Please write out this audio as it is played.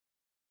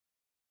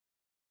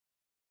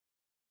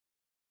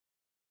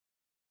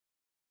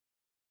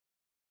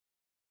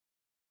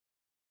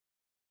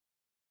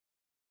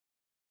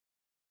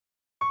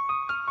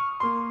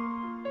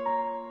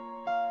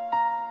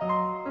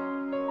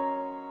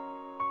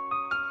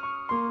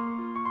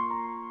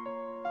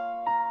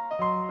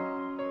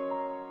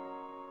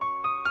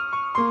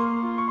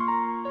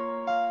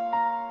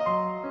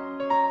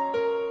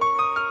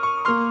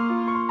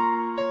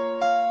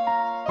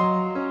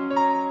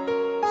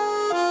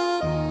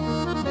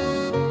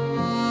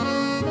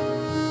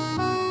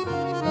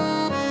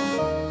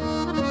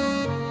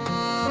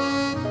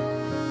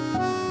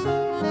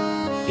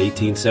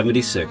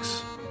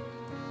1876,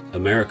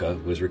 America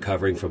was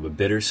recovering from a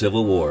bitter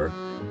civil war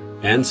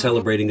and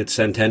celebrating its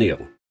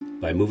centennial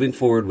by moving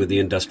forward with the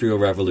Industrial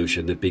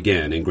Revolution that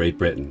began in Great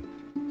Britain.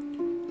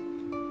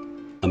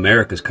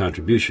 America's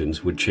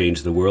contributions would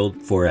change the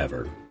world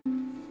forever.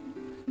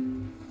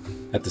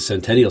 At the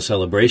centennial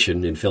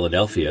celebration in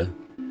Philadelphia,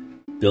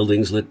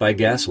 buildings lit by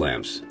gas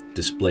lamps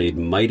displayed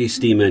mighty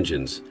steam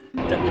engines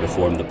that were to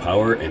form the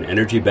power and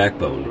energy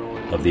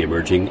backbone of the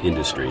emerging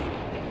industry.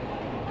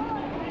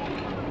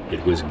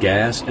 It was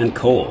gas and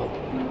coal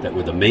that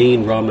were the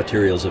main raw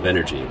materials of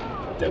energy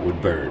that would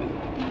burn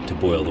to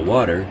boil the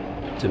water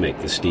to make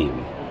the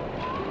steam.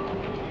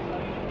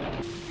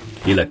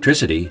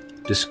 Electricity,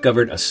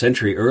 discovered a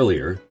century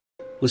earlier,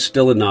 was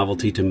still a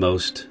novelty to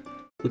most,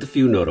 with a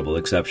few notable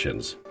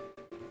exceptions.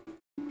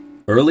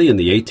 Early in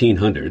the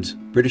 1800s,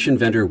 British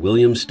inventor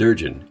William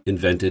Sturgeon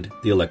invented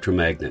the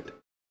electromagnet.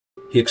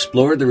 He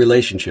explored the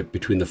relationship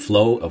between the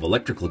flow of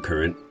electrical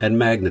current and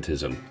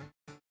magnetism.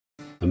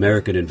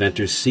 American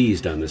inventors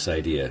seized on this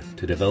idea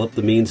to develop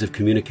the means of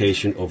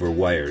communication over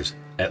wires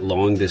at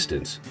long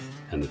distance,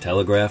 and the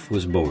telegraph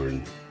was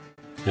born.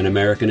 An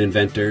American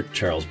inventor,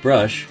 Charles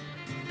Brush,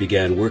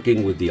 began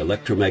working with the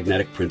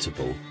electromagnetic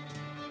principle.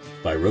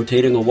 By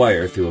rotating a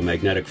wire through a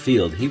magnetic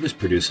field, he was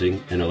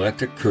producing an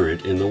electric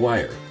current in the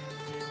wire.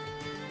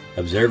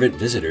 Observant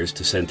visitors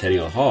to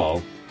Centennial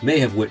Hall may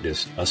have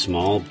witnessed a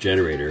small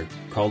generator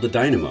called a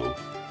dynamo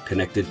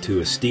connected to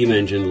a steam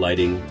engine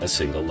lighting a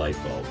single light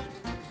bulb.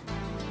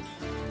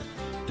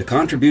 The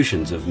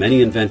contributions of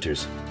many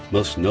inventors,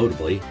 most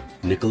notably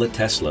Nikola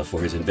Tesla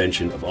for his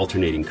invention of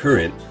alternating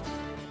current,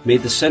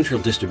 made the central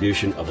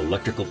distribution of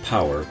electrical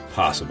power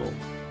possible.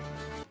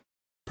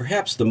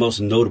 Perhaps the most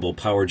notable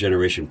power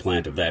generation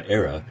plant of that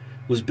era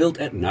was built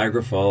at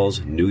Niagara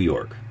Falls, New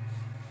York.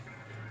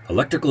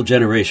 Electrical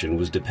generation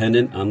was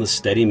dependent on the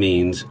steady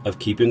means of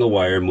keeping a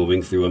wire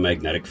moving through a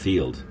magnetic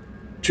field.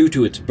 True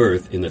to its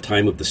birth in the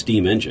time of the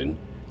steam engine,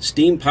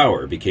 steam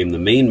power became the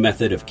main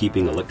method of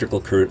keeping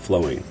electrical current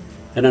flowing,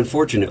 and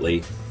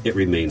unfortunately, it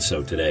remains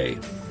so today.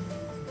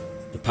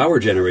 The power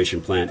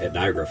generation plant at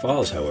Niagara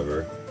Falls,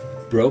 however,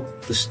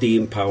 broke the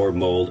steam power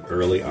mold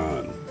early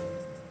on.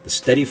 The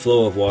steady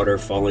flow of water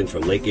falling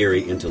from Lake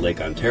Erie into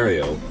Lake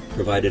Ontario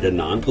provided a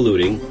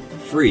non-polluting,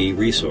 free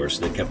resource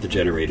that kept the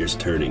generators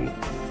turning.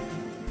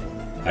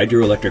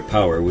 Hydroelectric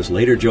power was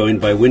later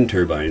joined by wind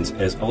turbines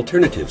as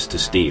alternatives to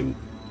steam.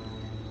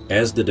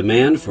 As the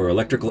demand for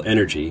electrical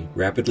energy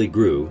rapidly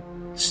grew,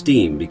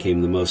 steam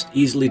became the most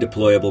easily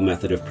deployable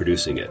method of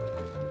producing it.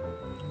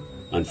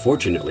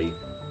 Unfortunately,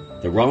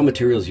 the raw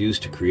materials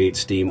used to create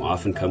steam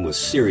often come with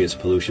serious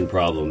pollution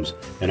problems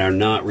and are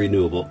not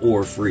renewable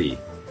or free.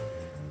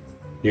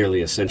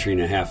 Nearly a century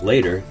and a half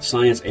later,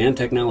 science and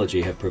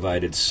technology have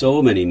provided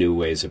so many new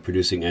ways of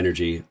producing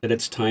energy that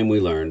it's time we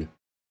learned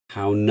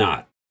how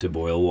not to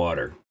boil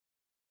water.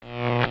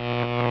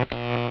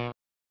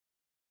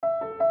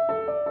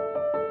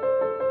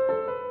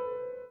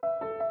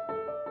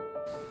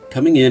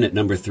 Coming in at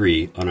number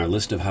 3 on our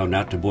list of how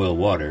not to boil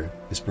water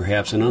is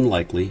perhaps an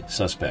unlikely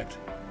suspect: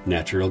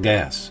 natural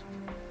gas.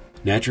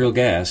 Natural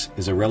gas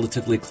is a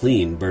relatively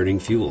clean burning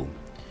fuel,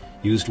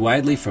 used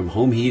widely from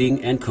home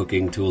heating and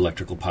cooking to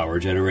electrical power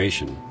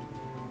generation.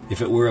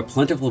 If it were a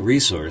plentiful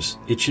resource,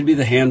 it should be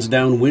the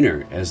hands-down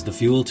winner as the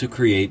fuel to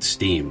create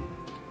steam.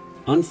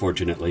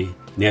 Unfortunately,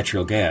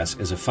 natural gas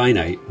is a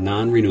finite,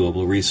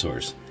 non-renewable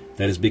resource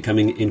that is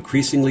becoming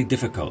increasingly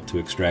difficult to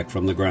extract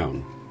from the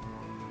ground.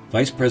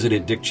 Vice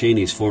President Dick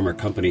Cheney's former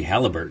company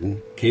Halliburton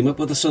came up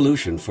with a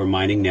solution for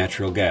mining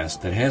natural gas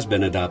that has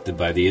been adopted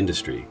by the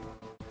industry.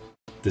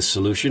 This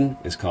solution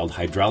is called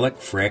hydraulic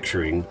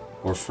fracturing,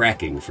 or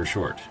fracking for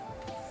short.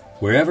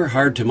 Wherever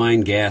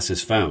hard-to-mine gas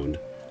is found,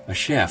 a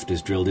shaft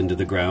is drilled into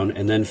the ground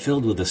and then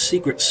filled with a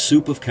secret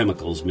soup of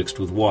chemicals mixed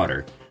with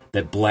water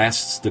that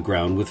blasts the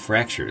ground with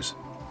fractures.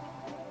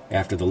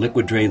 After the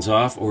liquid drains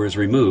off or is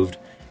removed,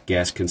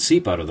 gas can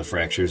seep out of the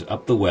fractures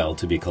up the well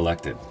to be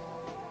collected.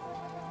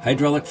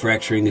 Hydraulic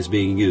fracturing is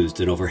being used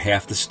in over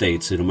half the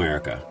states in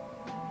America.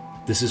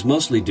 This is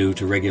mostly due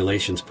to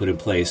regulations put in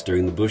place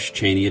during the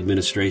Bush-Cheney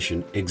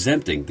administration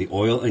exempting the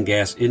oil and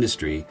gas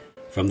industry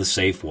from the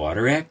Safe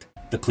Water Act,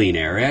 the Clean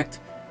Air Act,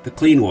 the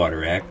Clean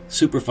Water Act,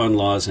 Superfund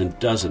laws, and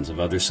dozens of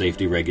other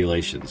safety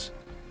regulations.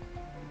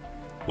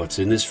 What's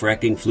in this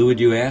fracking fluid,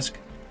 you ask?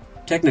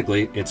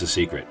 Technically, it's a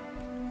secret.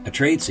 A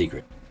trade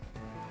secret.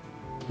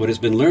 What has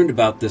been learned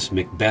about this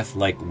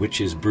Macbeth-like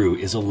witch's brew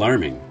is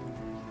alarming.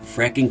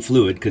 Fracking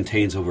fluid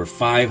contains over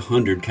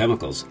 500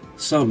 chemicals,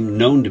 some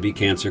known to be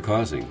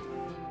cancer-causing.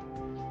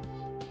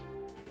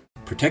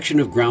 Protection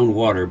of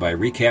groundwater by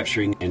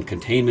recapturing and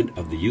containment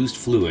of the used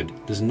fluid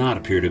does not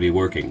appear to be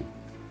working.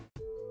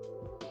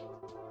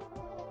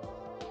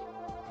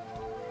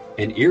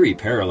 An eerie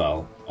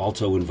parallel,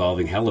 also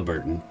involving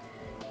Halliburton,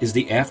 is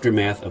the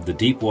aftermath of the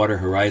Deepwater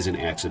Horizon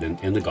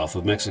accident in the Gulf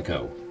of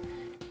Mexico.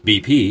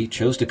 BP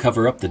chose to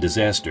cover up the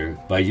disaster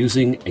by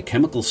using a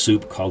chemical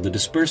soup called a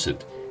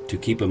dispersant to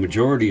keep a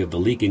majority of the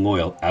leaking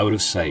oil out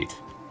of sight.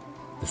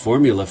 The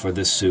formula for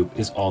this soup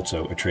is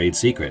also a trade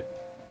secret.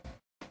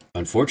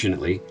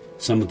 Unfortunately,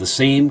 some of the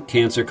same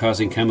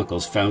cancer-causing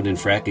chemicals found in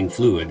fracking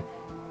fluid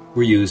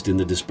were used in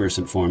the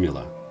dispersant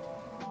formula.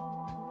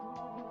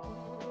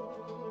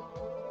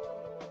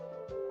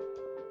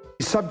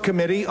 The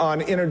Subcommittee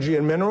on Energy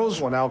and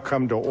Minerals will now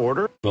come to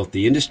order. Both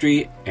the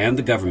industry and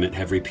the government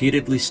have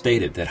repeatedly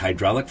stated that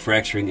hydraulic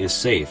fracturing is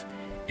safe,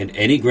 and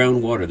any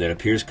groundwater that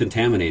appears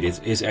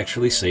contaminated is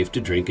actually safe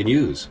to drink and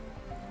use.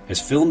 As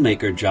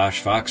filmmaker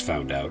Josh Fox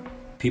found out,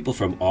 people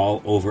from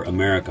all over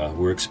America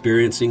were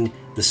experiencing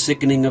the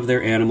sickening of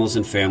their animals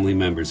and family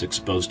members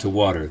exposed to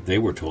water they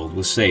were told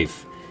was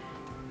safe.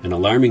 An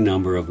alarming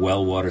number of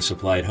well water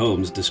supplied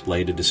homes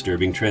displayed a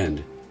disturbing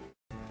trend.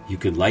 You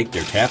could light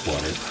their tap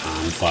water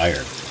on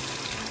fire.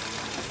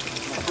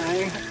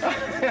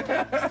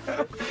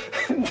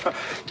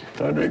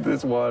 Don't drink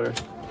this water.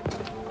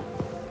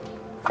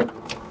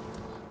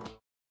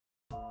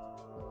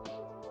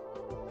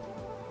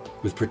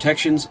 With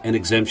protections and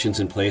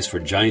exemptions in place for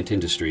giant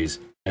industries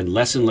and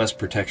less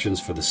protections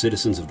for the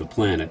citizens of the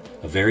planet,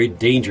 a very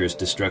dangerous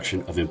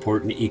destruction of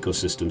important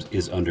ecosystems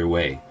is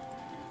underway.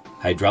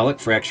 Hydraulic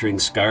fracturing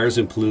scars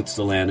and pollutes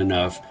the land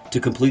enough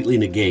to completely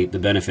negate the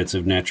benefits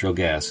of natural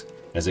gas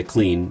as a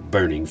clean,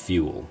 burning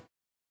fuel.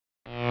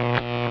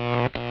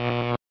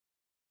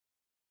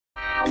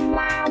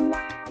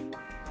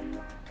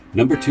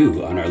 Number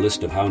 2 on our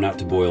list of how not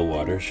to boil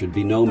water should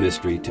be no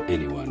mystery to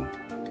anyone.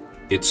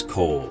 It's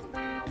coal.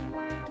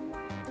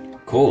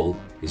 Coal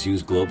is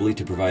used globally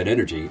to provide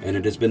energy, and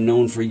it has been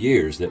known for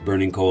years that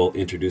burning coal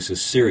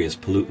introduces serious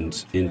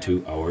pollutants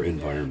into our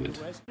environment.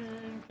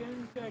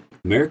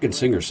 American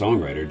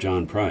singer-songwriter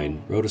John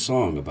Prine wrote a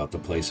song about the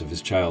place of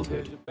his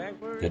childhood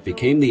that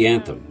became the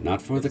anthem,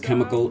 not for the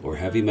chemical or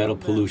heavy metal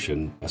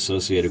pollution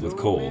associated with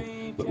coal,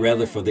 but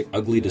rather for the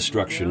ugly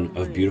destruction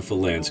of beautiful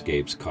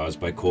landscapes caused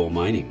by coal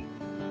mining.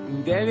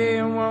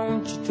 Daddy,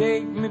 won't you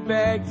take me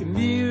back to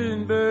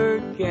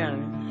Muhlenberg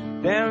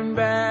County, down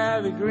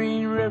by the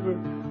Green River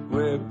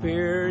where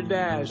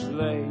paradise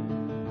lay?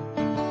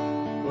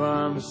 Well,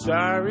 I'm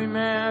sorry,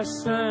 my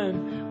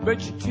son,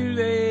 but you're too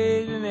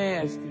late in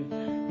asking.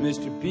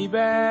 Mr.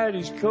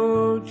 Peabody's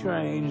coal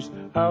trains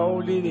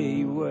all did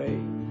he weigh?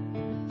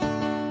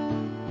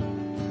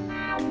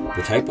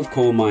 The type of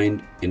coal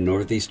mined in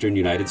northeastern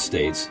United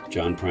States,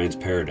 John Prine's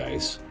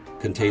Paradise,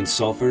 contains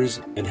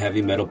sulfurs and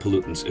heavy metal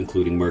pollutants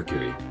including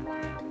mercury.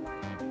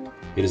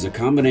 It is a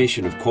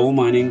combination of coal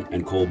mining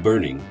and coal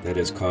burning that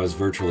has caused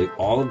virtually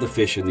all of the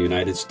fish in the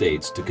United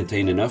States to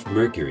contain enough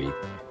mercury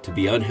to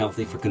be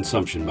unhealthy for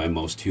consumption by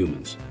most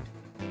humans.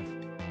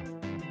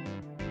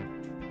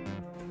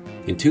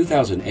 In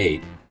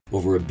 2008,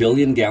 over 1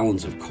 billion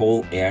gallons of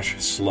coal ash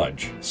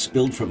sludge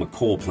spilled from a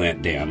coal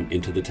plant dam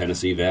into the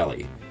Tennessee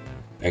Valley.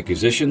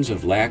 Accusations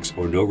of lax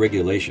or no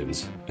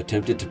regulations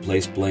attempted to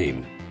place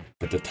blame,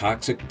 but the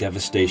toxic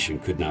devastation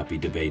could not be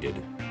debated.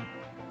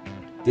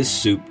 This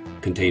soup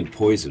contained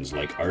poisons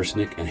like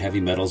arsenic and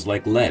heavy metals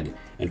like lead,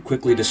 and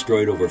quickly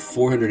destroyed over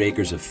 400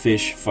 acres of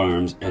fish,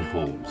 farms, and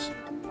homes.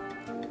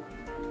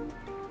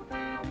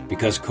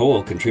 Because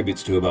coal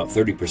contributes to about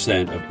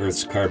 30% of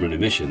Earth's carbon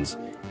emissions,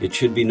 it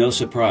should be no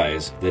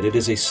surprise that it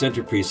is a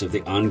centerpiece of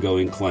the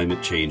ongoing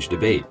climate change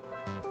debate.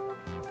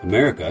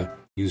 America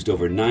used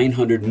over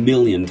 900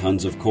 million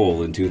tons of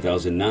coal in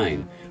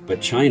 2009,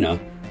 but China,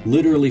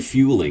 literally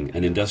fueling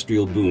an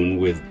industrial boom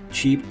with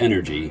cheap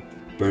energy,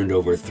 burned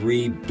over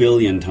 3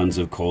 billion tons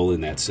of coal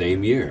in that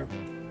same year.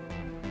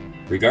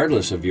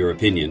 Regardless of your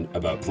opinion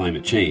about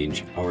climate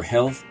change, our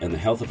health and the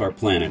health of our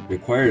planet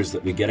requires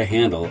that we get a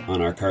handle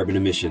on our carbon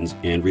emissions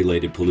and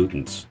related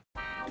pollutants.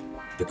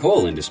 The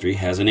coal industry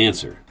has an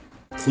answer: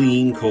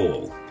 clean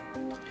coal.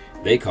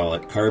 They call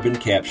it carbon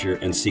capture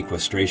and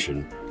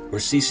sequestration, or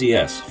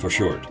CCS for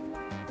short.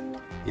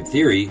 In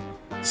theory,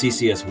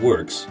 CCS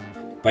works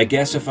by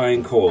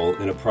gasifying coal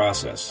in a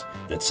process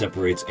that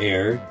separates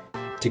air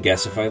to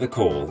gasify the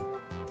coal,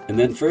 and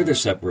then further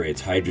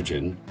separates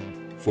hydrogen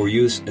for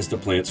use as the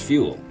plant's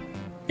fuel,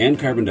 and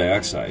carbon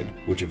dioxide,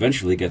 which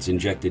eventually gets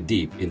injected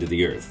deep into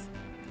the earth.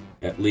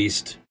 At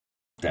least,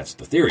 that's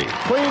the theory.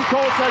 Clean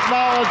coal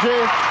technology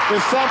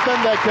is something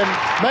that can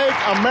make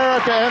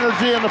America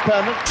energy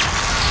independent.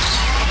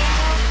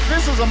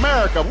 This is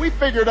America. We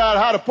figured out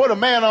how to put a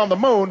man on the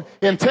moon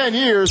in 10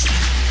 years.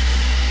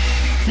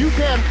 You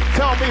can't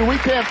tell me we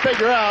can't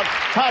figure out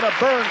how to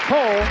burn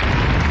coal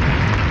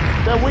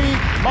that we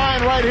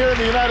mine right here in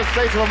the United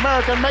States of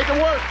America and make it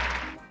work.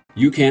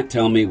 You can't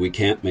tell me we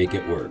can't make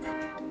it work.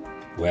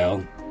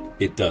 Well,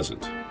 it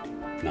doesn't.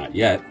 Not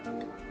yet.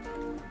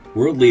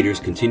 World leaders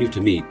continue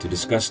to meet to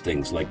discuss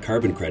things like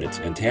carbon credits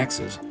and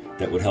taxes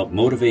that would help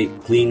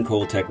motivate clean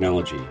coal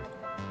technology.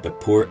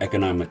 But poor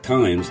economic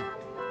times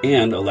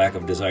and a lack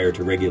of desire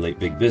to regulate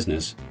big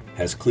business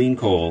has clean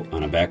coal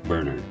on a back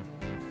burner.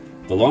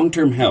 The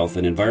long-term health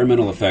and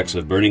environmental effects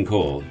of burning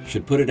coal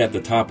should put it at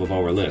the top of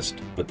our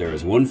list, but there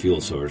is one fuel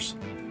source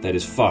that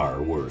is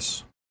far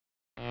worse.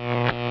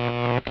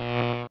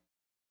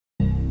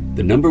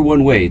 The number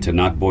one way to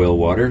not boil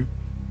water,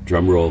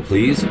 drum roll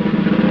please,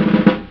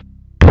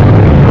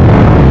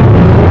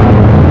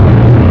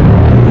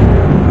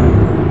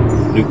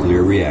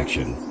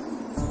 reaction.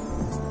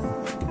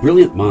 The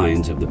brilliant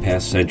minds of the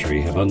past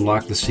century have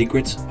unlocked the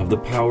secrets of the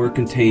power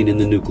contained in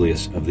the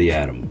nucleus of the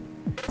atom.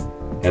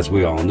 As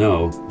we all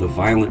know, the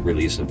violent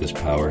release of this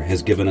power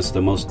has given us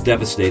the most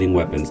devastating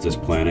weapons this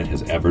planet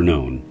has ever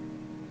known.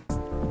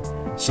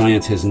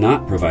 Science has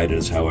not provided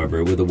us,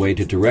 however, with a way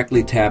to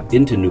directly tap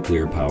into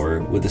nuclear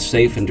power with a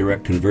safe and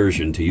direct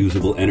conversion to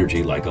usable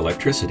energy like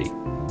electricity.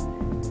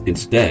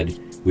 Instead,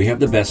 we have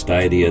the best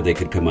idea they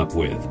could come up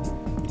with.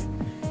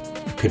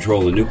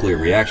 Control a nuclear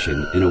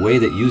reaction in a way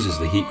that uses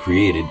the heat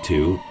created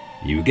to,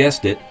 you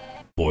guessed it,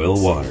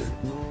 boil water.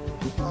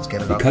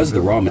 Because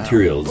the raw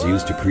materials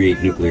used to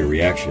create nuclear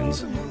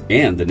reactions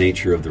and the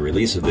nature of the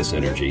release of this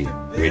energy,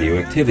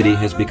 radioactivity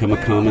has become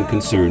a common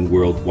concern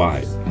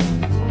worldwide.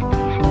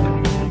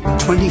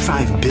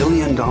 $25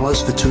 billion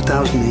for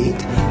 2008,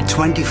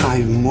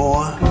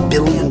 $25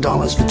 billion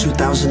for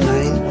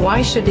 2009.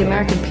 Why should the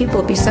American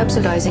people be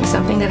subsidizing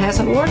something that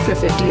hasn't worked for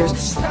 50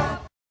 years?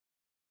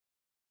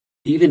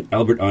 Even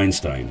Albert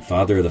Einstein,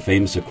 father of the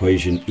famous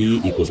equation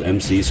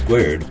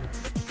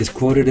E=mc², is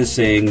quoted as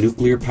saying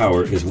nuclear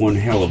power is one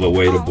hell of a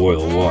way to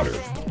boil water.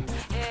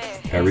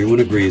 Everyone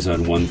agrees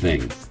on one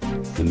thing.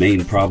 The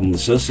main problem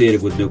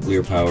associated with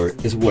nuclear power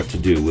is what to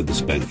do with the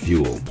spent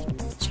fuel.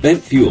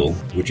 Spent fuel,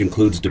 which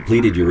includes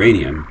depleted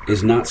uranium,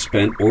 is not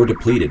spent or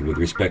depleted with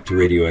respect to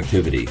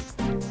radioactivity.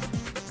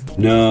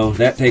 No,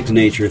 that takes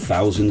nature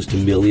thousands to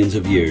millions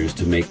of years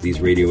to make these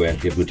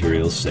radioactive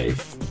materials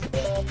safe.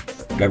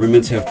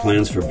 Governments have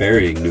plans for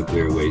burying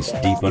nuclear waste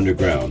deep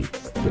underground,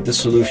 but this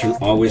solution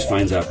always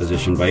finds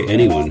opposition by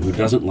anyone who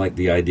doesn't like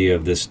the idea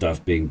of this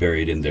stuff being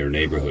buried in their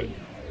neighborhood.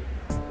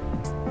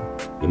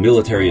 The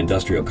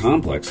military-industrial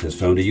complex has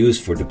found a use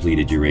for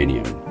depleted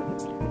uranium.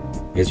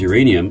 As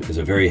uranium is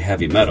a very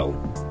heavy metal,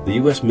 the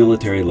U.S.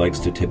 military likes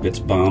to tip its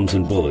bombs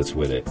and bullets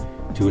with it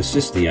to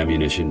assist the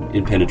ammunition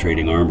in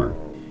penetrating armor.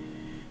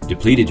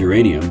 Depleted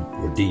uranium,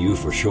 or DU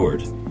for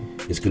short,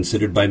 is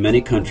considered by many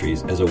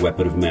countries as a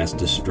weapon of mass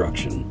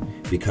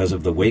destruction because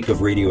of the wake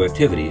of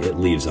radioactivity it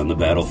leaves on the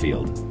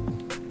battlefield.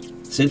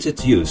 Since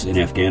its use in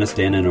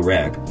Afghanistan and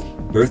Iraq,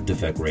 birth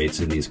defect rates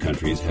in these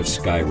countries have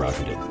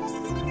skyrocketed.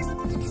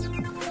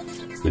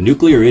 The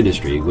nuclear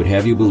industry would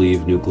have you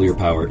believe nuclear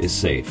power is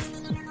safe.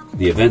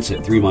 The events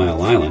at 3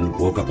 Mile Island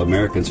woke up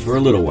Americans for a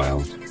little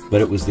while,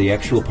 but it was the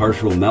actual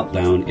partial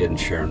meltdown in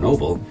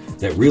Chernobyl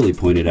that really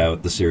pointed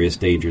out the serious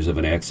dangers of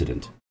an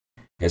accident.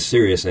 As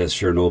serious as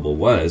Chernobyl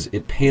was,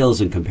 it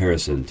pales in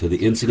comparison to the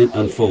incident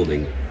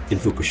unfolding in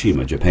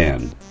Fukushima,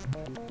 Japan.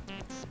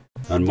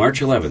 On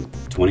March 11,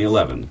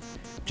 2011,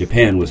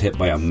 Japan was hit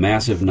by a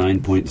massive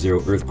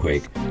 9.0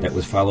 earthquake that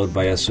was followed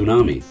by a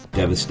tsunami,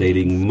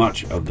 devastating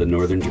much of the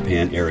northern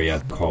Japan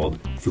area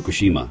called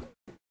Fukushima.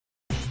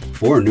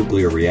 4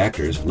 nuclear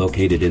reactors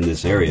located in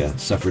this area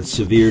suffered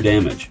severe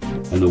damage,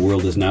 and the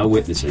world is now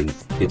witnessing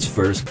its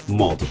first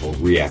multiple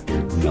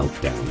reactor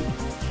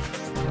meltdown.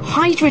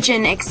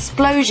 Hydrogen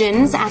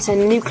explosions at a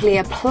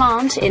nuclear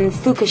plant in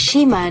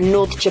Fukushima,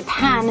 North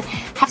Japan,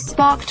 have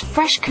sparked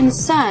fresh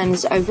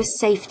concerns over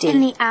safety.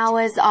 Only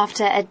hours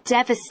after a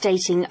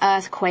devastating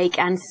earthquake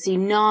and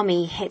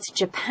tsunami hit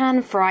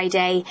Japan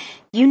Friday,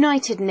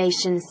 United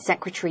Nations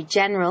Secretary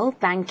General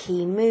Ban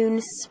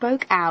Ki-moon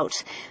spoke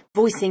out,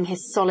 voicing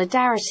his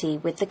solidarity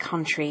with the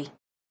country.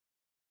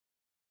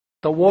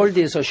 The world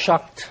is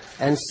shocked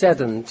and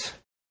saddened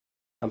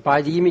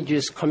by the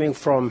images coming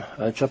from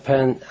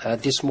Japan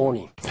this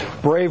morning.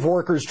 Brave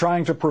workers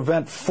trying to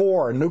prevent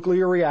 4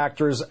 nuclear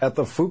reactors at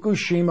the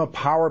Fukushima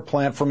power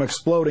plant from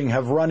exploding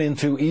have run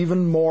into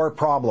even more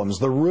problems.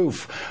 The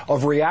roof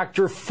of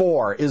reactor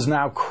 4 is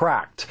now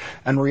cracked,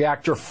 and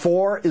reactor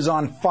 4 is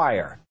on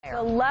fire.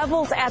 The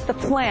levels at the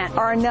plant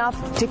are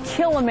enough to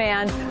kill a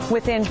man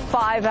within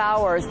 5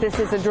 hours. This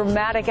is a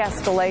dramatic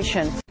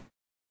escalation.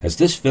 As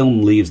this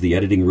film leaves the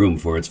editing room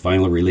for its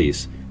final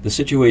release, the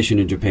situation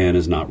in Japan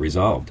is not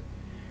resolved.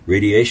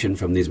 Radiation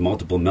from these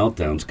multiple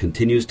meltdowns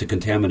continues to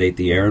contaminate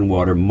the air and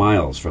water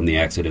miles from the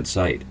accident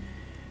site.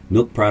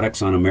 Milk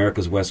products on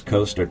America's west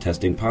coast are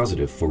testing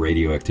positive for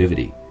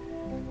radioactivity.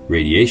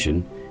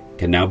 Radiation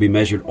can now be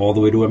measured all the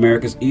way to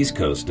America's east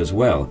coast as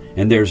well,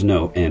 and there's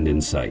no end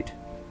in sight.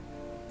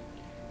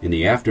 In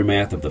the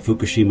aftermath of the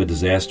Fukushima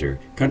disaster,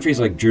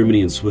 countries like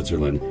Germany and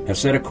Switzerland have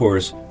set a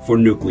course for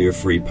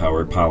nuclear-free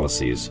power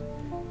policies.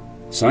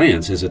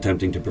 Science is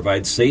attempting to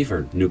provide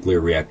safer nuclear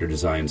reactor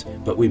designs,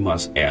 but we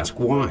must ask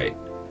why.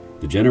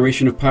 The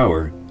generation of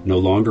power no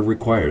longer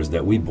requires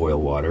that we boil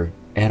water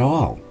at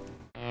all.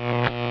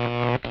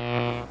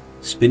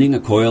 Spinning a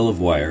coil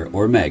of wire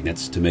or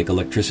magnets to make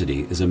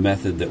electricity is a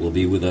method that will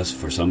be with us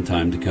for some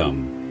time to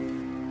come.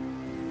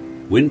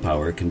 Wind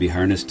power can be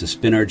harnessed to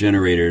spin our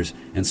generators,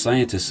 and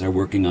scientists are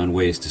working on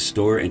ways to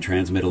store and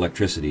transmit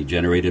electricity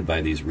generated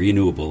by these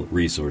renewable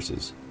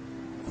resources.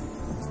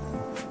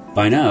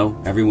 By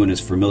now, everyone is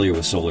familiar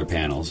with solar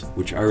panels,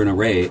 which are an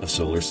array of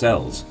solar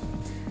cells.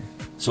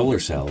 Solar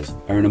cells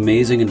are an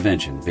amazing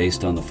invention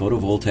based on the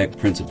photovoltaic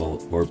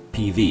principle, or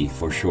PV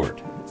for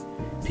short.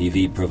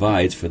 PV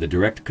provides for the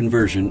direct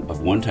conversion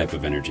of one type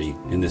of energy,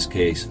 in this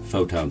case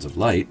photons of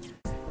light,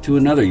 to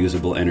another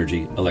usable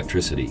energy,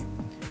 electricity.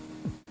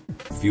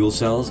 Fuel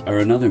cells are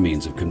another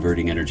means of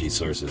converting energy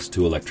sources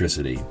to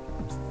electricity.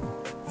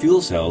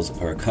 Fuel cells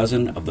are a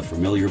cousin of the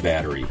familiar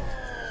battery.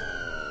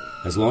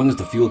 As long as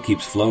the fuel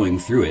keeps flowing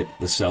through it,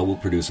 the cell will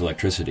produce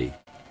electricity.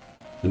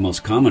 The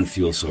most common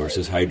fuel source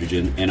is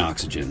hydrogen and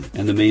oxygen,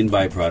 and the main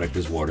byproduct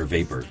is water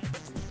vapor.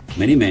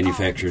 Many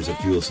manufacturers of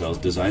fuel cells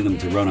design them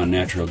to run on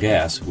natural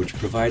gas, which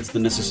provides the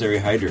necessary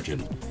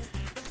hydrogen.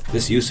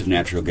 This use of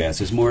natural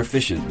gas is more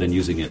efficient than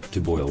using it to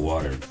boil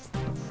water.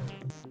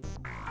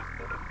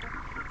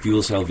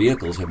 Fuel cell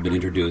vehicles have been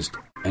introduced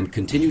and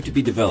continue to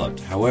be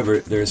developed. However,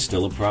 there is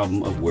still a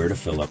problem of where to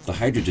fill up the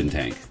hydrogen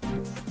tank.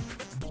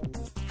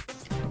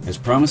 As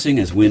promising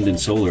as wind and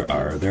solar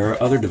are, there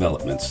are other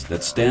developments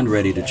that stand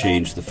ready to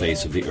change the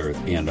face of the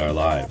Earth and our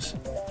lives.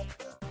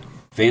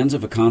 Fans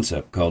of a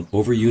concept called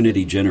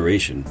over-unity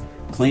generation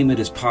claim it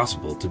is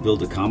possible to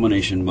build a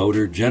combination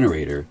motor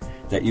generator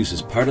that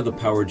uses part of the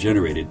power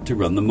generated to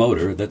run the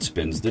motor that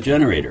spins the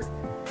generator.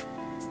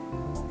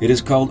 It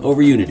is called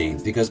over-unity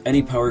because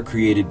any power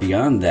created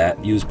beyond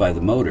that used by the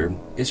motor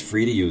is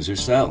free to use or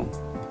sell.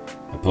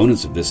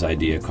 Opponents of this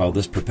idea call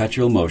this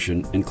perpetual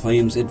motion and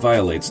claims it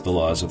violates the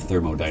laws of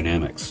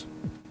thermodynamics.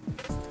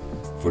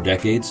 For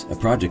decades, a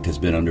project has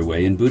been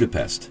underway in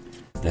Budapest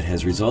that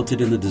has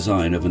resulted in the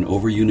design of an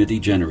over-unity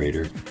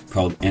generator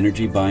called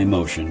energy by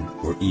motion,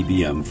 or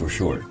EBM for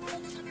short.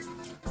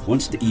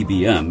 Once the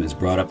EBM is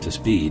brought up to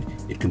speed,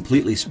 it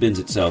completely spins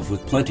itself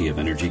with plenty of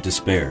energy to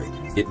spare.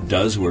 It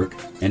does work,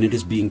 and it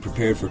is being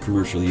prepared for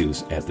commercial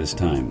use at this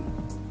time.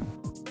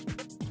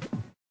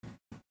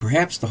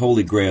 Perhaps the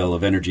holy grail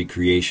of energy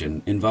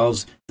creation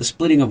involves the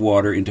splitting of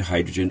water into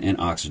hydrogen and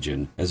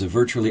oxygen as a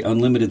virtually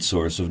unlimited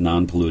source of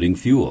non-polluting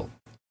fuel.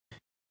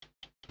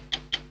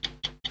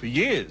 For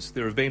years,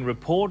 there have been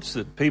reports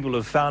that people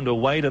have found a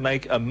way to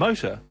make a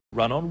motor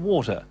run on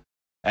water.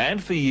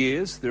 And for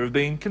years, there have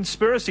been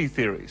conspiracy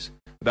theories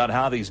about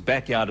how these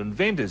backyard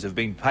inventors have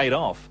been paid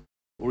off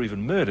or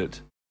even murdered.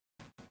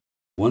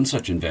 One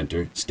such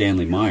inventor,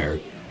 Stanley Meyer,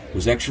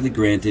 was actually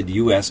granted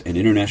U.S. and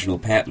international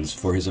patents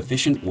for his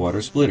efficient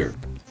water splitter.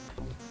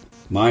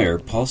 Meyer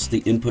pulsed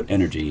the input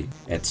energy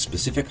at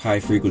specific high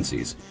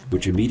frequencies,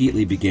 which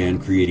immediately began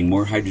creating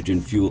more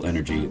hydrogen fuel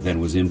energy than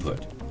was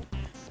input.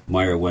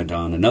 Meyer went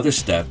on another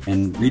step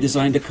and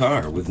redesigned a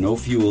car with no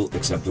fuel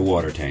except a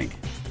water tank.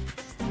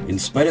 In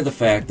spite of the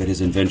fact that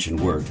his invention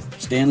worked,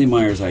 Stanley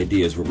Meyer's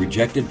ideas were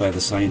rejected by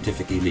the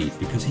scientific elite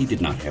because he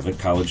did not have a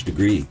college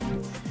degree.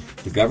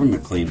 The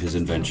government claimed his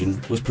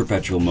invention was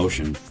perpetual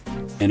motion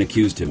and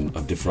accused him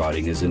of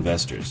defrauding his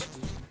investors.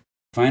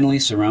 Finally,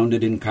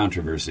 surrounded in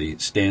controversy,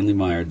 Stanley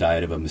Meyer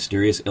died of a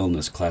mysterious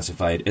illness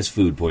classified as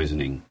food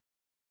poisoning.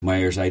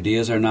 Meyer's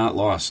ideas are not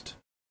lost.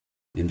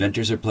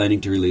 Inventors are planning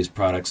to release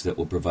products that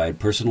will provide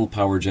personal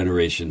power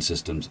generation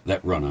systems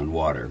that run on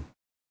water.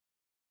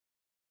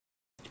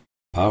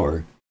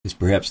 Power is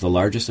perhaps the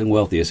largest and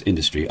wealthiest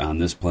industry on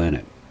this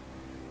planet.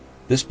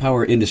 This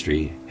power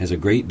industry has a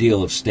great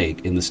deal of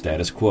stake in the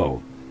status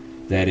quo.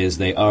 That is,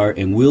 they are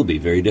and will be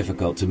very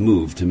difficult to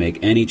move to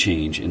make any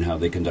change in how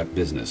they conduct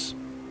business.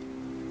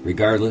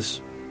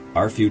 Regardless,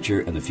 our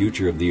future and the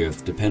future of the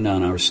Earth depend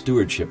on our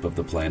stewardship of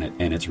the planet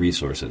and its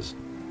resources.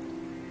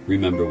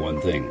 Remember one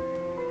thing.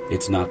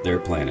 It's not their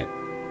planet.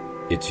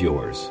 It's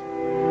yours.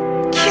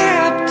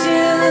 Captain,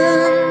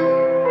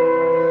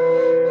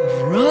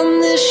 I've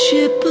run this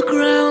ship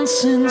aground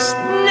since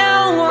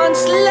no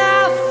one's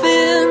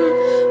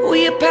laughing. Will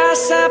you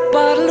pass that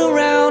bottle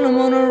around? I'm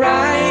gonna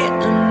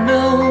write a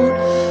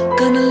note.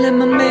 Gonna let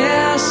my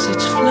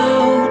message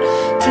float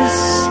to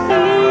sea.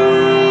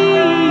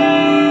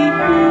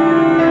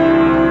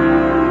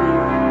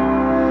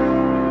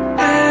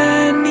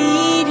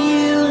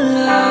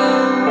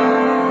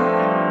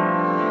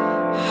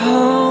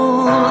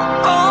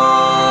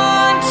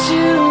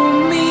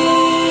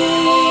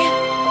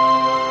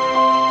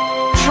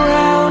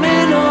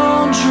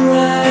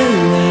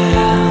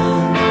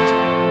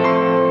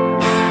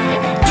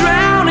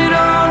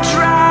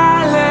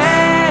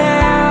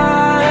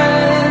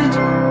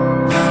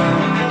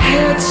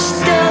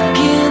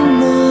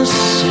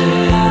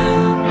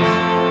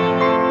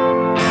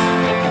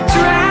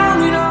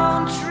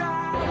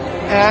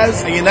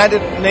 As a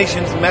United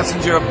Nations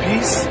messenger of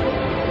peace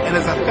and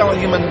as a fellow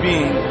human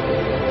being,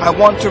 I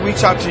want to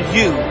reach out to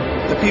you,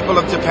 the people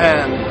of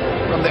Japan,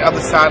 from the other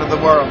side of the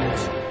world.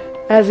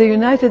 As a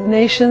United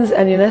Nations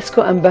and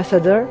UNESCO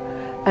ambassador,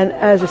 and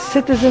as a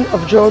citizen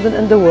of Jordan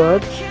and the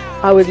world,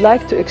 I would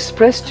like to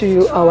express to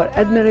you our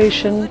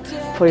admiration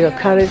for your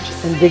courage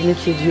and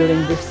dignity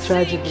during this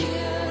tragedy.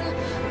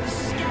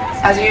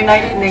 As a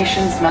United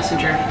Nations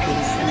messenger of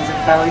peace and as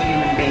a fellow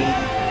human being,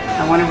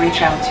 I want to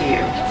reach out to you,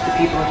 the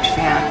people of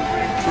Japan,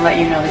 to let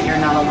you know that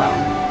you're not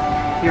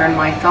alone. You're in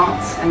my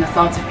thoughts and the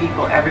thoughts of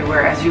people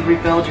everywhere as you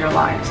rebuild your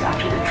lives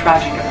after the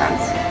tragic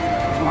events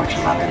of March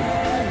 11th.